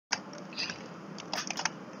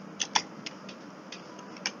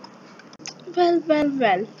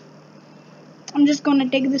Well. I'm just gonna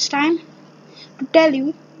take this time to tell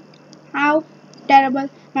you how terrible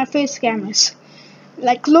my face cam is.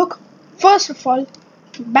 Like, look, first of all,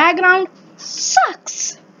 background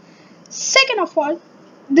sucks. Second of all,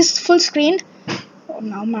 this is full screen. Oh,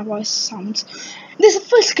 now my voice sounds. This is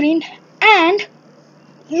full screen, and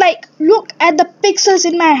like, look at the pixels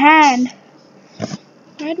in my hand.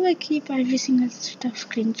 Why do I keep every single stuff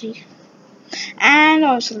cringy? And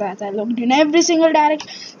also that I looked in every single direction.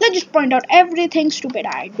 Let's just point out everything stupid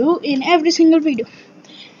I do in every single video.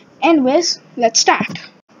 Anyways, let's start.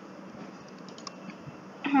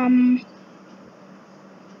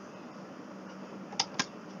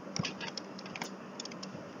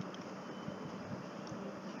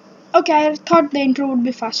 Okay, I thought the intro would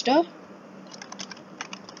be faster.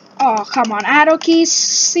 Oh, come on, arrow keys,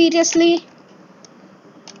 seriously?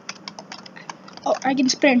 Oh, I can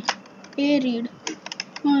sprint. Hey, read.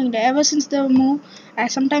 Ever since the move, I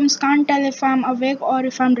sometimes can't tell if I'm awake or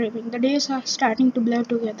if I'm dreaming. The days are starting to blur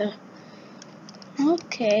together.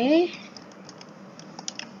 Okay.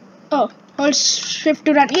 Oh, hold shift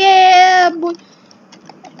to run. Yeah, boy.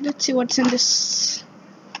 Let's see what's in this.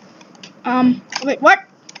 Wait, what?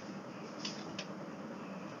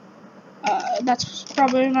 That's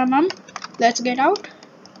probably my mom. Let's get out.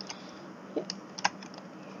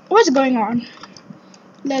 What's going on?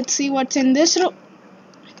 Let's see what's in this room.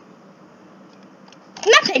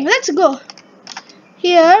 Nothing. Let's go.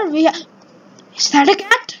 Here we have. Is that a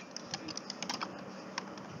cat?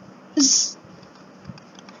 It's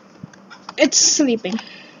sleeping.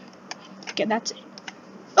 Okay, that's it.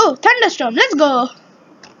 Oh, thunderstorm. Let's go.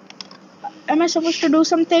 Am I supposed to do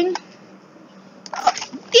something? Oh,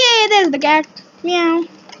 yeah, there's the cat. Meow.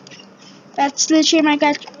 That's literally my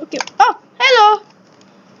cat. Okay. Oh, hello.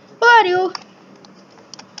 Who are you?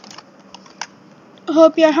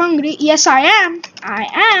 Hope you're hungry. Yes, I am.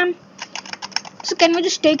 So can we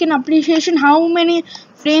just take in appreciation how many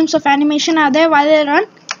frames of animation are there while they run?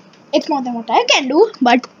 It's more than what I can do,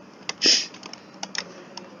 but...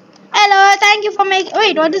 Hello, thank you for making...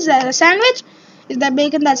 Wait, what is that? A sandwich? Is that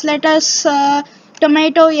bacon? That's lettuce,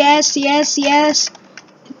 tomato, yes.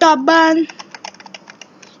 Top bun.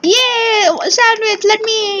 Yeah, sandwich, let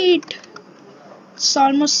me eat. It's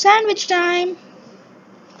almost sandwich time.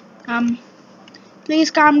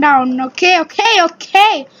 Please calm down. Okay.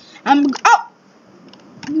 Oh!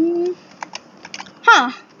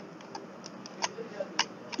 Huh.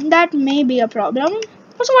 That may be a problem.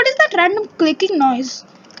 Also, what is that random clicking noise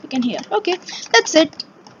you can hear? Okay, that's it.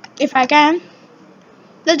 If I can.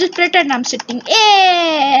 Let's just pretend I'm sitting.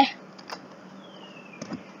 Yeah!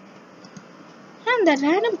 And that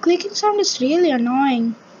random clicking sound is really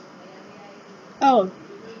annoying. Oh.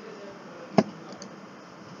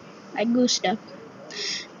 I goosed up.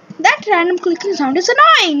 That random clicking sound is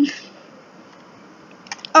annoying.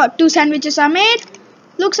 Oh, 2 sandwiches are made.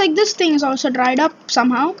 Looks like this thing is also dried up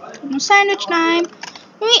somehow. No sandwich time.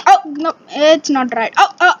 Oh, no, it's not dried.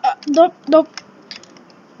 Nope.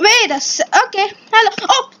 Wait a sec. Okay, hello.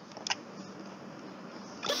 Oh!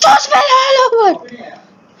 Those fell all over.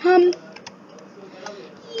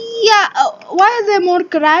 Yeah, why are there more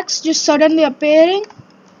cracks just suddenly appearing?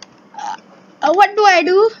 What do I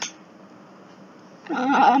do?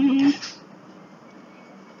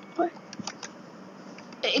 What?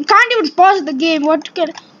 I can't even pause the game. What's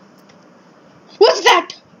that?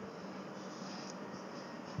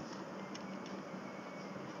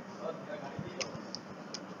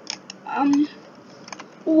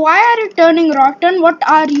 Why are you turning rotten? What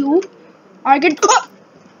are you? I get. Oh,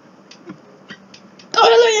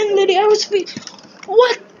 hello, young lady. I was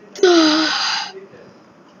What the?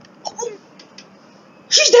 Oh,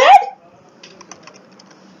 she's dead?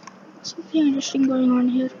 Something interesting going on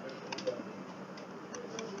here.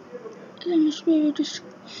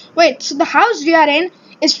 Wait, so the house we are in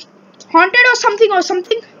is haunted or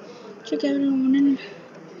something? Check everyone in.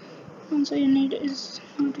 Answer you need is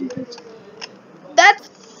not in place. That's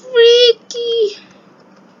freaky.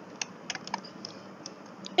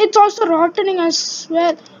 It's also rotting as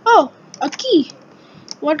well. Oh, a key.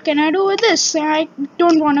 What can I do with this? I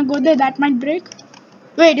don't want to go there. That might break.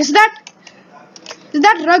 Wait, is that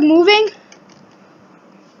rug moving?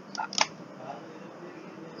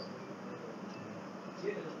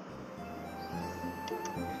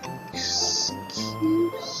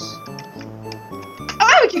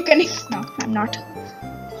 Oh, you can. No, I'm not.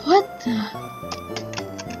 What the?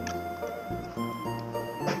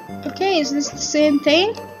 Okay, is this the same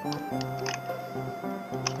thing?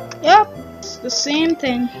 Yep, it's the same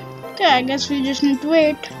thing. Okay, I guess we just need to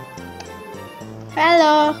wait.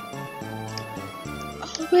 Hello.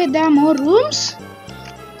 Wait, there are more rooms?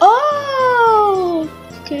 Oh,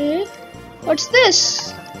 okay. What's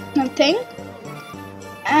this? Nothing.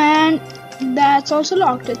 And that's also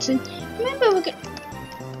locked. It's in. Maybe we can.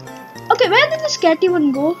 Okay, where did this cat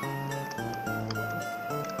even go?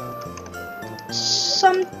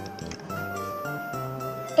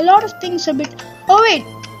 A lot of things a bit. Oh wait.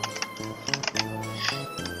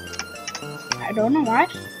 I don't know why.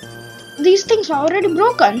 These things are already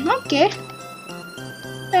broken. Okay.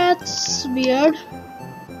 That's weird.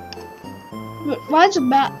 Why is it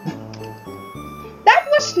bad? That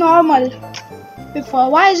was normal before.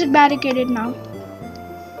 Why is it barricaded now?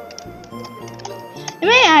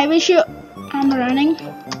 Anyway, I wish you. I'm running.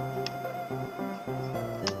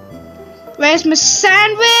 Where's my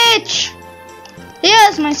sandwich?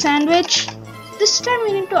 Here's my sandwich. This time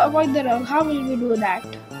we need to avoid the rug. How will we do that?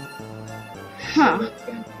 Huh.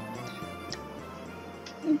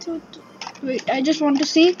 Wait, I just want to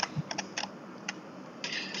see.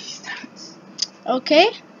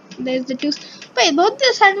 Okay, there's the two. Wait, both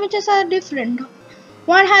the sandwiches are different.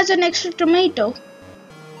 One has an extra tomato.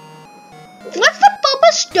 What's the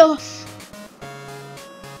purple stuff?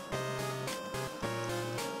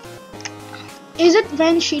 Is it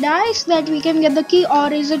when she dies that we can get the key,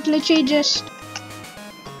 or is it literally just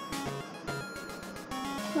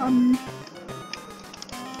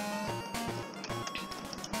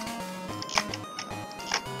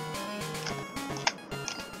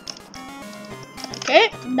okay,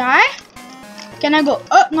 die. Can I go?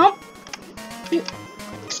 Oh no.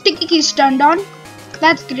 Sticky keys turned on.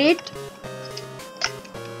 That's great.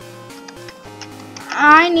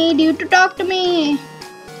 I need you to talk to me.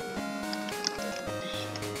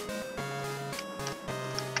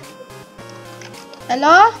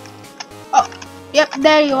 Hello? Oh, yep,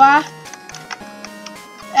 there you are.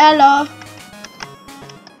 Hello?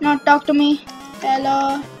 No, talk to me.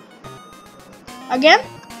 Hello? Again?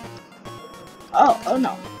 Oh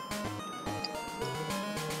no.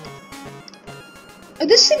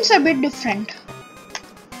 This seems a bit different.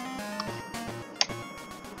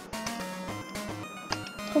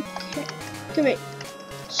 Okay, wait.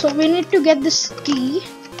 So we need to get this key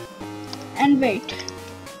and wait.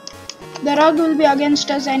 The rug will be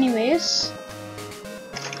against us anyways.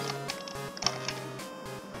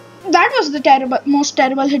 That was the most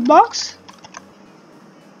terrible hitbox.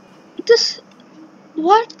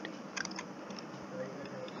 What?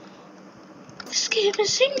 This game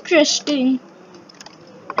is interesting.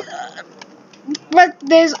 But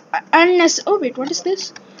there's unnecessary. Oh wait, what is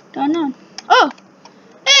this? Turn on. Oh,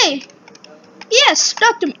 hey. Yes,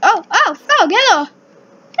 talk to me. Oh, hello.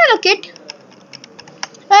 Hello, kid.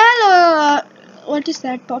 Hello. What is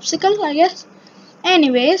that? Popsicle, I guess.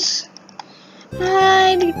 Anyways, do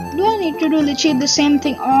I need to do literally the same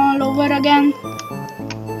thing all over again?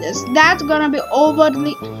 That's gonna be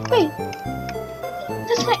overly. Wait,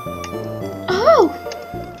 that's my. Oh,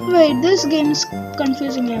 wait. This game is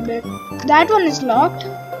confusing me a bit. That one is locked.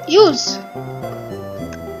 Use.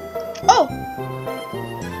 Oh.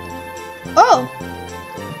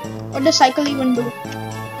 What does cycle even do?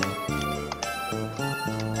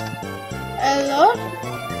 Hello?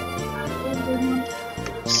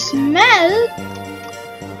 Smell?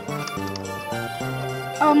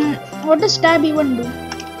 What does tab even do?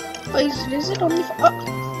 Oh, is it only for... Oh.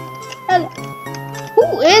 Hello.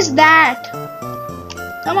 Who is that?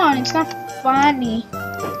 Come on, it's not funny.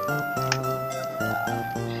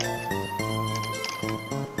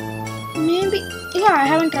 Maybe... Yeah, I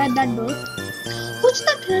haven't tried that door. What's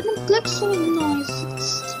that random click noise?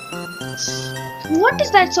 What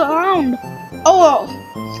is that sound? Oh,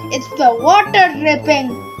 it's the water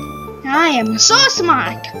dripping. I am so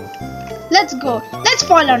smart. Let's go. Let's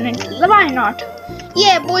fall on it. Why not?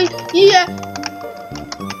 Yeah, boy. Yeah.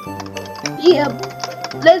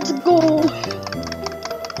 Let's go.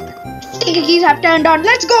 Sticky keys have turned on.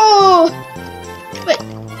 Let's go. Wait,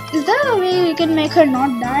 is there a way we can make her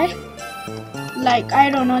not die? Like, I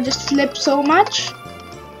don't know, just flip so much.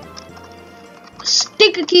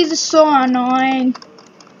 Sticker keys is so annoying.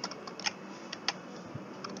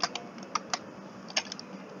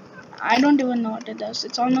 I don't even know what it does.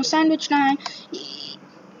 It's almost sandwich time.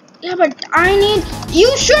 Yeah, but I need...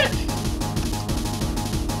 You should...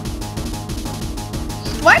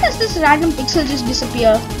 Why does this random pixel just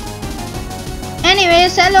disappear?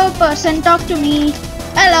 Anyways, hello person, talk to me.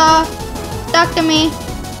 Hello. Talk to me.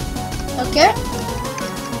 Okay.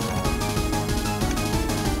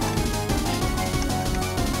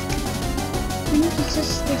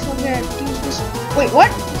 They forget to use this. Wait, what?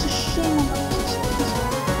 It's a shame about this.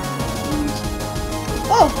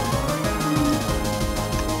 Oh.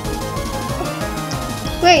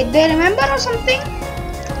 Wait, they remember or something?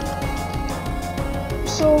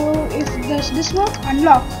 So if does this work?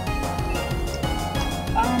 Unlock.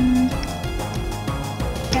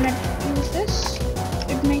 Can I use this?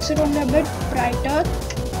 It makes it only a bit brighter.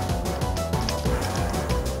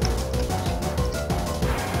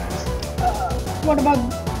 What about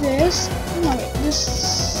this? No, wait, this.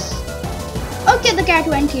 Okay, the cat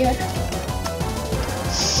went here.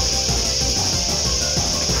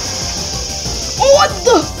 Oh, what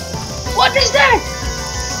the? What is that?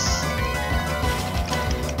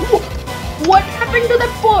 What happened to that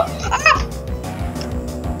poor? Ah!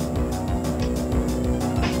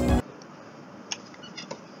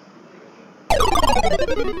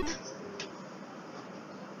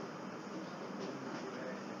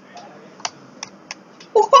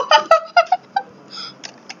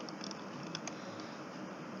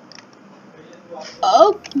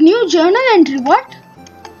 Oh, new journal entry. What?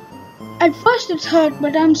 At first it's hurt,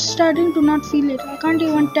 but I'm starting to not feel it. I can't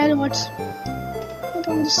even tell what's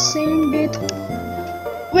on the same date.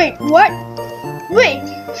 Wait, what? Wait,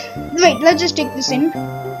 let's just take this in.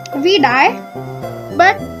 We die,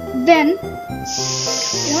 but then, you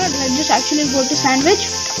know, let's just actually go to sandwich.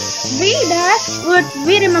 We die, but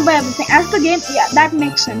we remember everything. As the game, yeah, that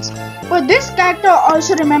makes sense. But this character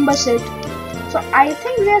also remembers it. So I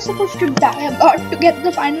think we are supposed to die about to get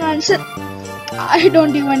the final answer. I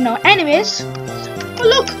don't even know. Anyways,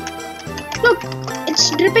 look, it's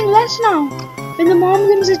dripping less now. When the mom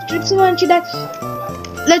comes, it drips more and she dies.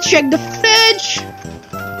 Let's check the fridge.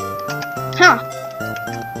 Huh.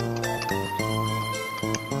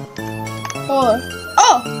 Oh.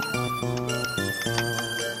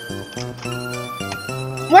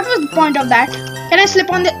 What was the point of that? Can I slip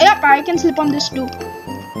on the? Yep, I can slip on this too.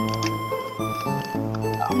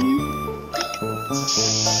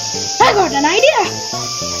 I got an idea.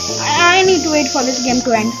 I need to wait for this game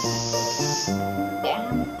to end.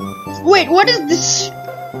 Damn. Wait, what is this?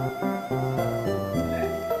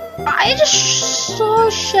 I just saw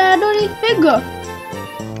a shadowy figure.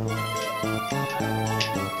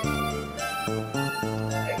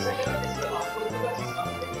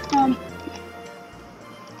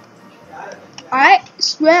 I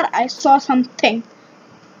swear I saw something.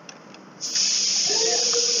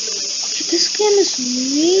 This game is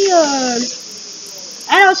weird.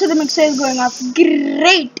 And also the mixer is going up.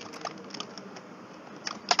 Great.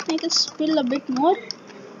 I can spill a bit more.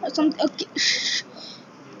 Or something. Okay.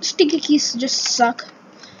 Sticky keys just suck.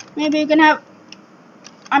 Maybe you can have.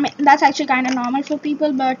 I mean, that's actually kind of normal for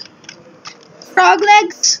people, but frog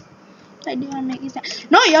legs. I do want to make it.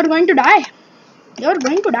 No, you're going to die. You're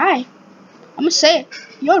going to die. I'm gonna say,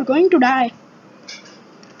 you're going to die.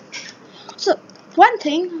 So, one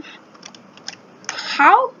thing.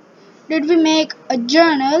 How did we make a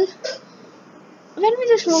journal when we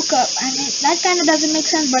just woke up? I mean, that kind of doesn't make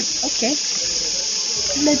sense, but okay.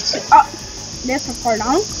 Let's see. Oh, there's a fall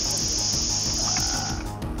down.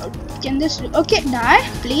 Can this? Okay, die,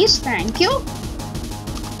 please. Thank you.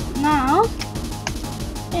 Now,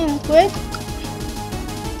 real quick,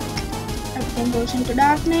 everything goes into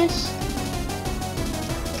darkness.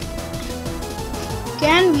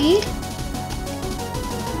 Can we?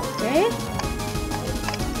 Okay.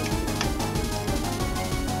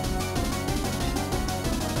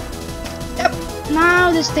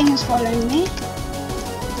 Now this thing is following me.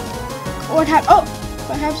 What happened? Oh,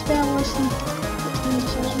 perhaps there was some.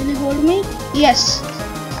 Will you hold me? Yes.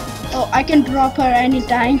 Oh, I can drop her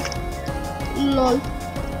anytime. Lol.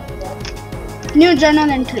 New journal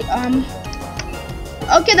entry.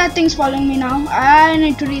 Okay, that thing's following me now. I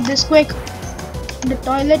need to read this quick. The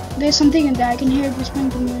toilet. There's something in there. I can hear it whispering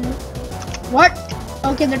to me. What?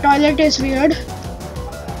 Okay, the toilet is weird.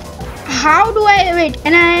 How do I wait?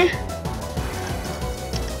 Can I?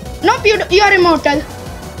 Nope, you're immortal.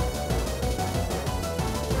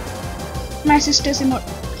 My sister's immortal.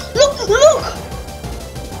 Look!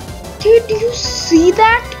 Did you see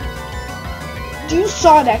that? You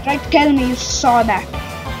saw that, right? Tell me you saw that.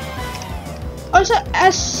 Also,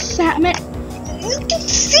 as Sam, you can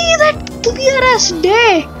see that clear as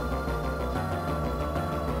day.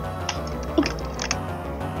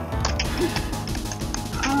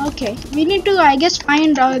 Okay, we need to, I guess,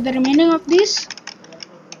 find the remaining of these.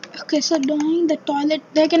 Okay, so doing the toilet,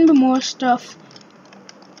 there can be more stuff.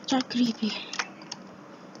 Which are creepy.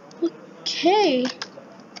 Okay.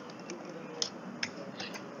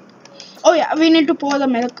 Oh yeah, we need to pour the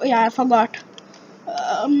milk. Yeah, I forgot.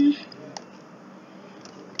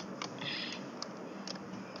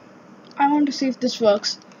 I want to see if this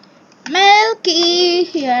works. Milky,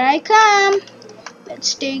 here I come.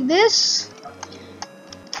 Let's take this.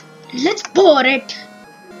 Let's pour it.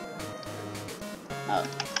 Oh.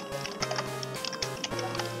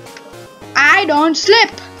 I don't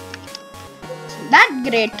slip. That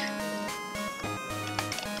great.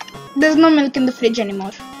 There's no milk in the fridge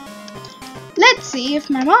anymore. Let's see if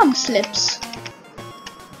my mom slips.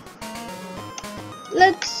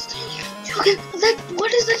 Let's.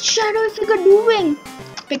 What is that shadowy figure doing?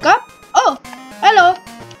 Pick up. Oh, hello.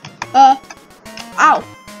 Ow.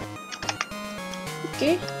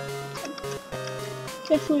 Okay.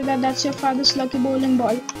 Careful that's your father's lucky bowling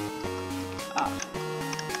ball.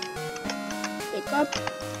 Pick up.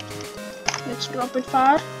 Let's drop it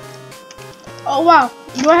far. Oh wow.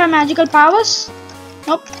 Do I have magical powers?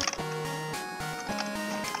 Nope.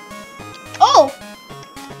 Oh!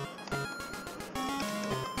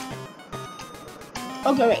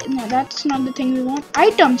 Okay, wait. No, that's not the thing we want.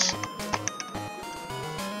 Items.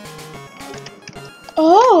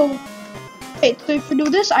 Oh! Wait, so if we do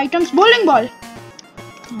this, items, bowling ball.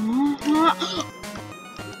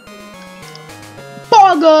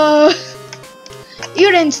 Pogger!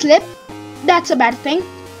 You didn't slip. That's a bad thing.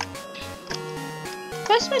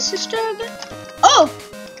 Where's my sister again? Oh!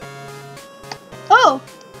 Oh!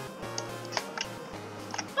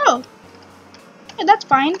 Oh! Yeah, that's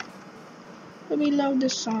fine. We love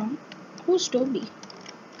this song. Who's Toby?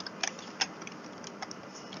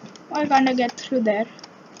 Why can't I get through there?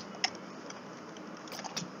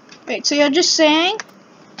 Wait, so you're just saying,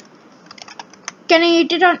 can I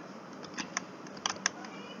eat it on?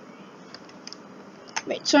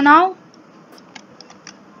 Wait, so now?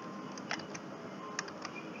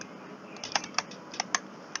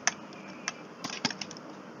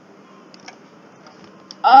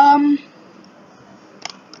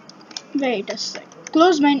 Wait a sec.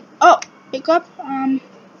 Close my. Oh, pick up.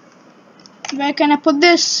 Where can I put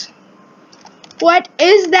this? What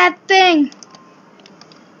is that thing?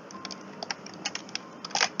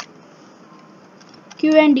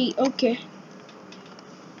 Q and D. Okay.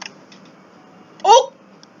 Oh.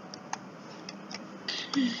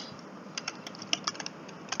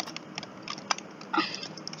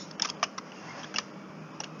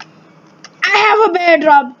 I have a bear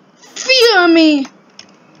drop. Fear me.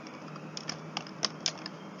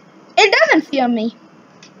 It doesn't fear me.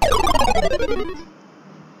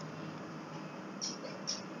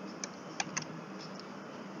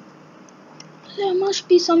 There must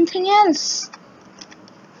be something else.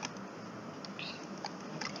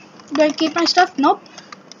 Do I keep my stuff? Nope.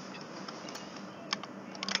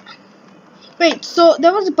 Wait, so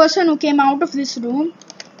there was a person who came out of this room,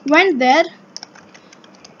 went there.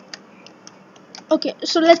 Okay,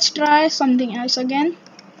 so let's try something else again.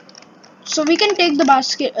 So we can take the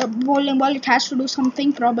basket, bowling ball. It has to do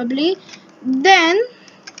something probably. Then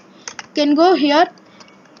can go here,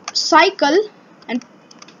 cycle, and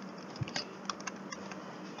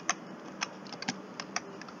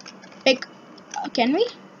pick. Can we?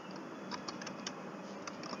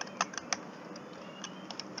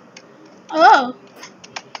 Oh,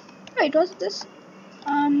 wait, what's this?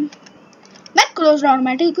 That closed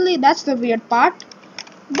automatically. That's the weird part.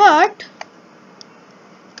 But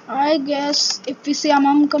I guess if we see our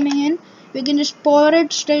mom coming in, we can just pour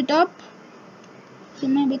it straight up. She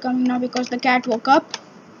may be coming now because the cat woke up.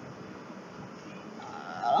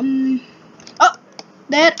 Oh,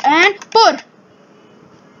 there, and pour.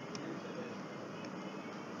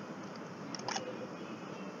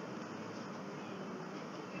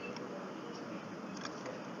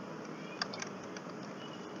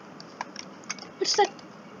 What's that?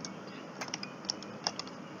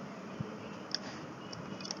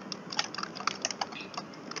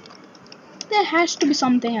 There has to be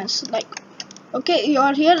something else. Like, okay,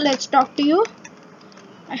 you're here. Let's talk to you.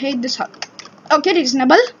 I hate this hug. Okay,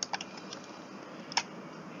 reasonable.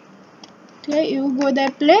 Okay, you go there,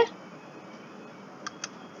 play.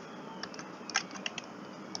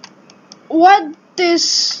 What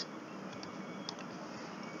this?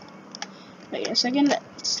 Wait a second.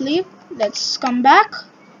 Let's leave. Let's come back.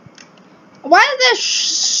 Why are there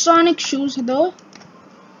Sonic shoes though?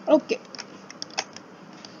 Okay.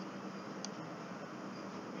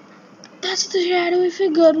 That's the shadowy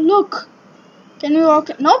figure. Look. Can we walk?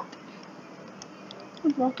 Nope.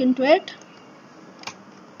 Don't walk into it.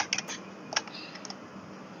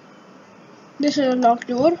 This is a locked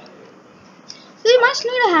door. So you must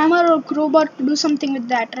need a hammer or crowbar to do something with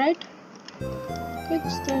that, right?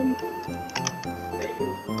 Fix them.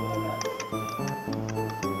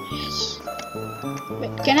 Yes.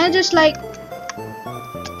 Wait, can I just like...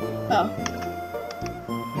 Oh.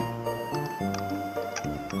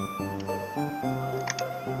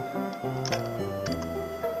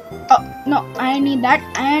 Oh, no, I need that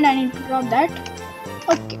and I need to drop that.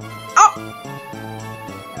 Okay. Oh!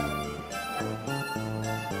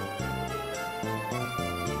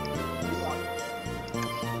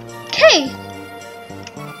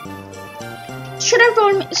 should have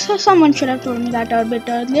told me. So someone should have told me that a bit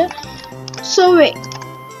earlier. So wait,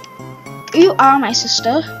 you are my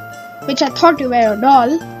sister, which I thought you were a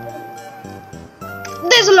doll.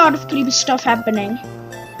 There's a lot of creepy stuff happening.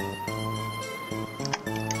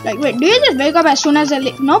 Like, wait, do you just wake up as soon as I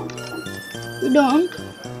leave? Nope, you don't.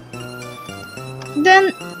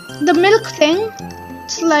 Then the milk thing,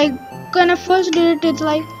 it's like when I first did it, it's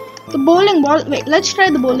like the bowling ball. Wait, let's try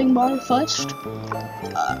the bowling ball first.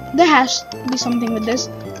 There has to be something with this.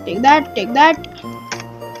 Take that, take that.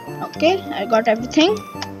 Okay, I got everything.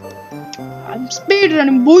 I'm speed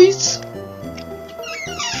running, boys.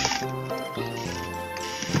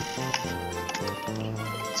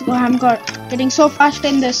 Let's go. I'm getting so fast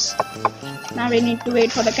in this. Now we need to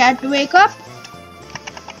wait for the cat to wake up.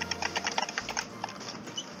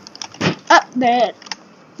 Up there.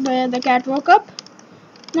 There the cat woke up.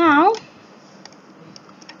 Now,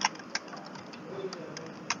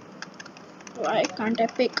 why can't I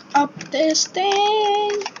pick up this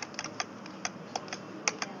thing?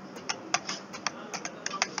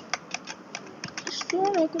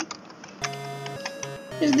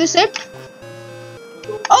 Is this it?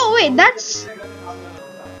 Oh wait, that's.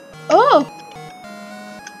 Oh.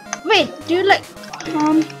 Wait, do you like?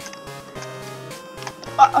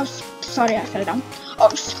 Oh, sorry, I fell down. Oh,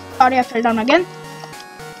 sorry, I fell down again.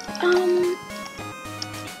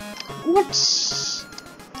 What's...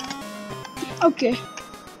 Okay.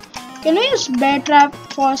 Can we use bear trap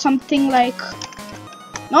for something like...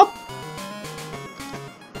 Nope.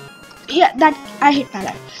 Yeah, that... I hate my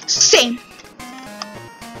life. Same.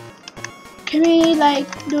 Can we,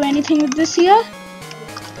 like, do anything with this here?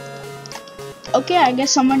 Okay, I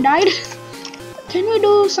guess someone died. Can we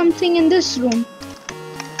do something in this room?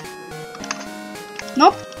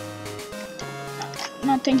 Nope.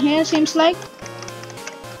 Nothing here seems like.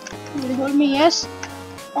 Will you hold me? Yes.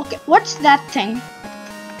 Okay, what's that thing?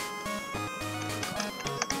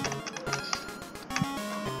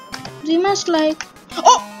 We must like...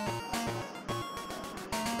 Oh!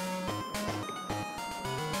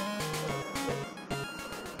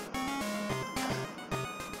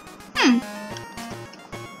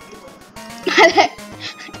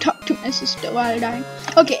 Talk to my sister while dying.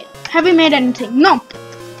 Okay, have we made anything? No.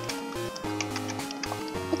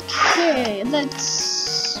 Okay,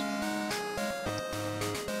 let's...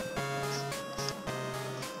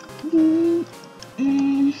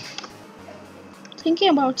 Thinking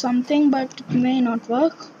about something, but it may not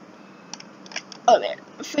work. Okay,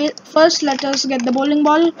 first let us get the bowling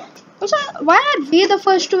ball. Also, why are we the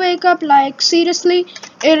first to wake up? Like, seriously,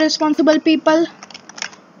 irresponsible people.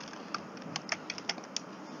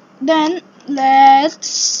 Then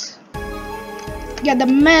let's get the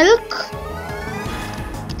milk.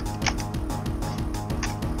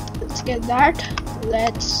 Let's get that.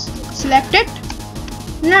 Let's select it.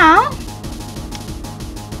 Now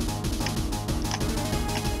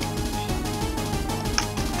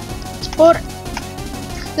let's pour.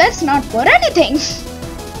 Let's not pour anything.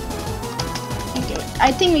 Okay,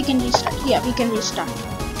 I think we can restart. Yeah, we can restart.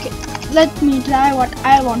 Okay, let me try what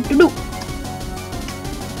I want to do.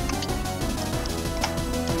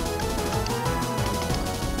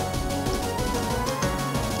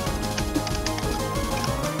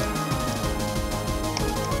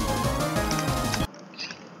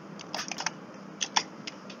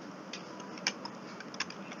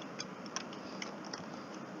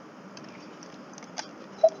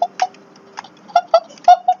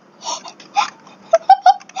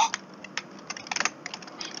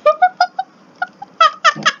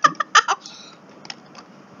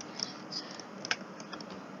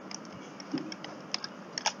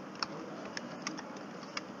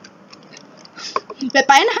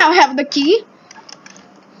 Peppa, now I have the key.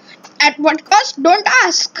 At what cost? Don't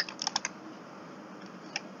ask.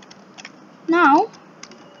 Now,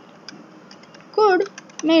 could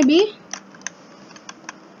maybe.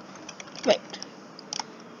 Wait.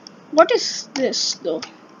 What is this though?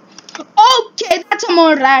 Okay, that's a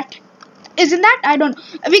more rat. Isn't that? I don't.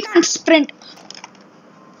 We can't sprint.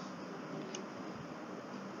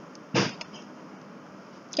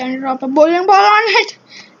 Can you drop a bowling ball on it?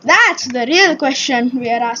 That's the real question we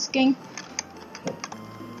are asking.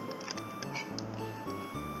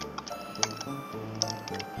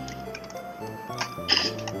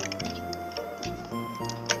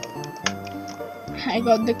 I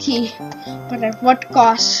got the key, but at what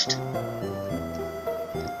cost?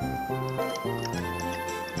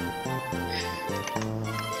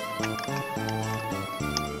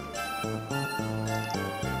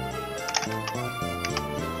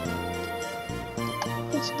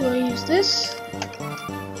 Let's go use this.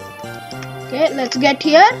 Okay, let's get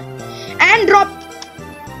here and drop.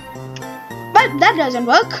 But that doesn't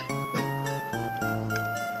work.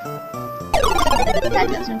 That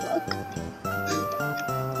doesn't work.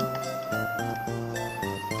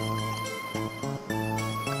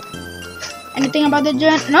 Anything about the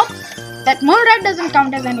journey? No. That more red doesn't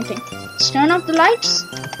count as anything. Let's turn off the lights.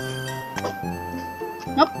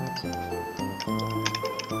 Nope.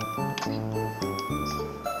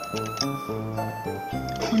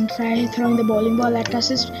 And try throwing the bowling ball at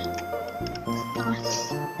us.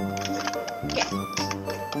 Okay.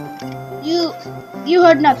 You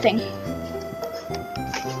heard nothing.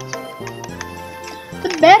 The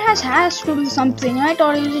bear has to do something, right?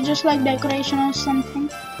 Or is it just like decoration or something?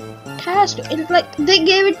 It has to. It's like they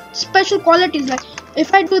gave it special qualities. Like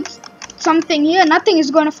if I do something here, nothing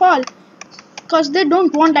is gonna fall, because they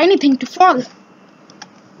don't want anything to fall.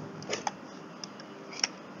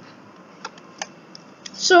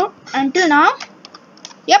 So until now,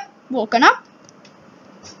 yep, woken up.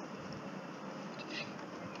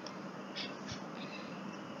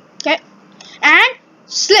 Okay, and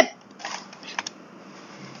slip.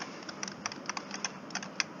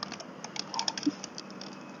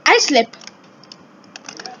 I slip.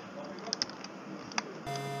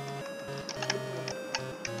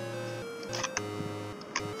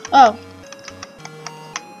 Oh.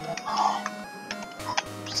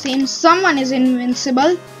 Seems someone is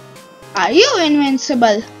invincible. Are you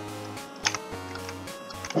invincible?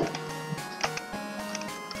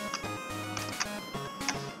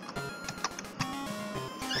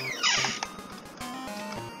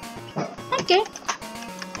 Okay.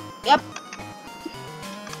 Yep.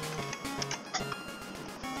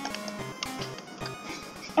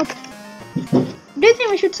 Okay. Do you think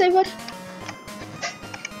we should save her?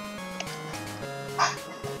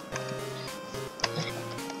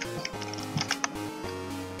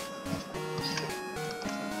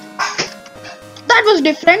 That was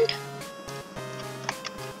different.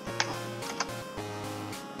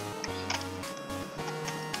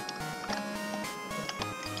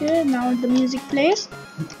 Okay, now the music plays.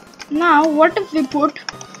 Now, what if we put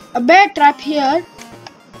a bear trap here?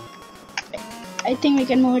 I think we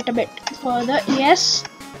can move it a bit further. Yes.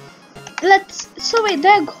 Let's. So wait,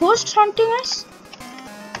 there are ghosts haunting us?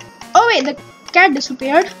 Oh wait, the cat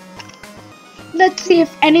disappeared. Let's see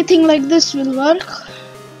if anything like this will work.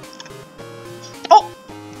 Oh!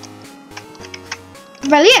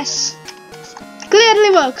 Well, yes.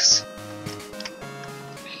 Clearly works.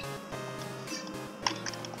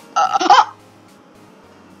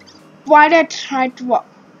 Why did I try to walk?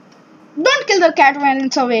 Don't kill the cat when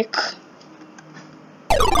it's awake.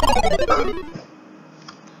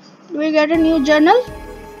 Do we get a new journal?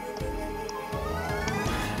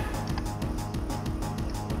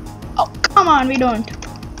 Oh, come on, we don't.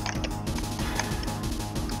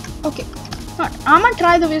 Okay. I'm gonna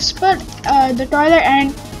try the whisper, the toilet,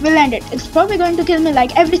 and we'll end it. It's probably going to kill me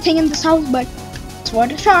like everything in this house, but it's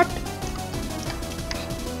worth a shot.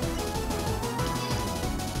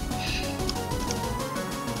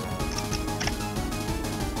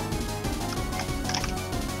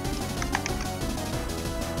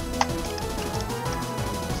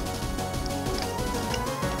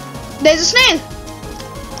 There's a snail.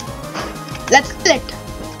 Let's kill it.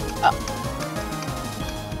 Oh.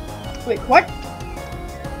 Wait, what?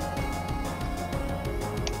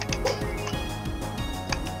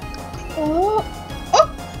 Oh,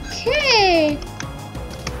 okay.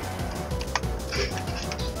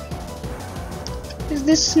 Is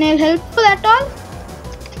this snail helpful at all?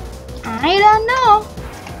 I don't know.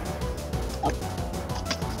 Oh.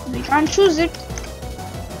 We can't choose it.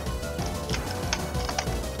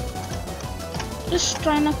 Just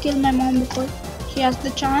trying to kill my mom before she has the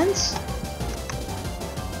chance.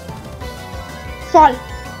 Fall.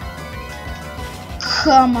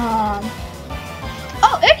 Come on.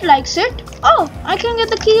 Oh, it likes it. Oh, I can get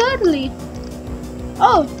the key early.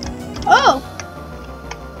 Oh. Oh.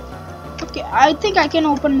 Okay, I think I can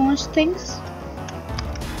open most things.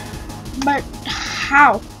 But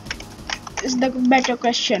how is the better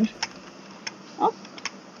question. Oh.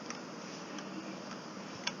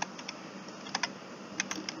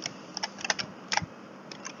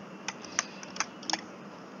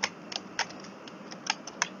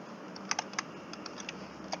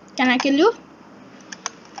 Can I kill you?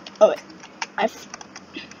 Oh wait,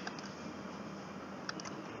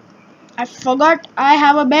 I forgot I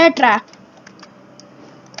have a bear trap.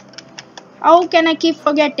 How can I keep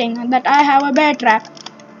forgetting that I have a bear trap?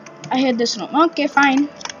 I hate this room. Okay, fine.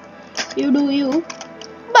 You do you.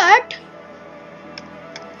 But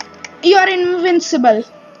you are invincible.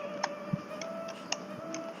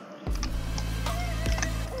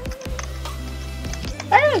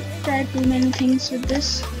 try too many things with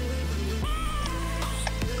this.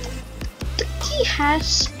 The key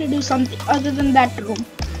has to do something other than that room.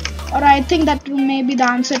 Or I think that room may be the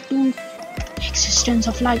answer to existence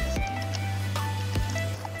of life.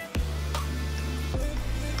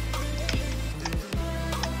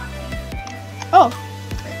 Oh,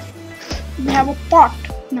 we have a pot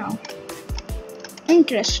now.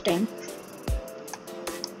 Interesting.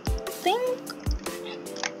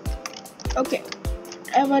 Okay,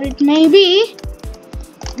 whatever it may be,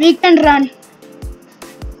 we can run.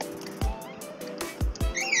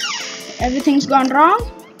 Everything's gone wrong.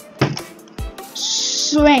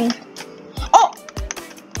 Swing. Oh!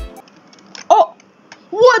 Oh!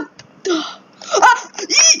 What the? Ah!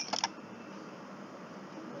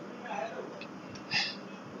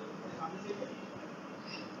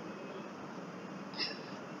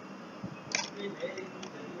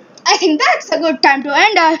 I think that's a good time to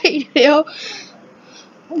end our video.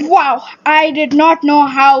 Wow, I did not know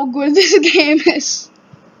how good this game is.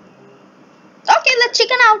 Okay, let's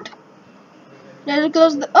chicken out. Let's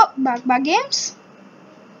close the back games.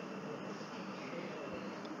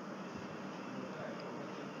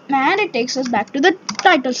 And it takes us back to the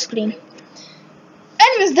title screen.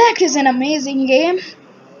 Anyways, that is an amazing game.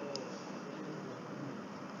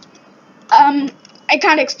 I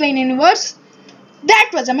can't explain in words.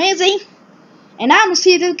 That was amazing. And I'm a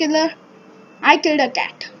serial killer. I killed a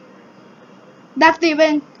cat. That's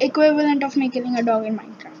the equivalent of me killing a dog in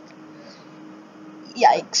Minecraft.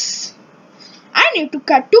 Yikes. I need to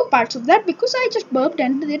cut 2 parts of that because I just burped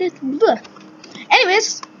and did it.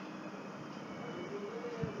 Anyways,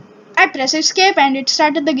 I press escape and it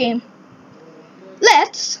started the game.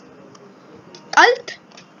 Let's Alt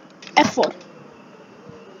F4.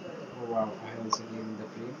 Oh wow, I also gave the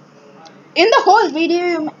frame. In the whole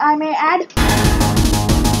video, I may add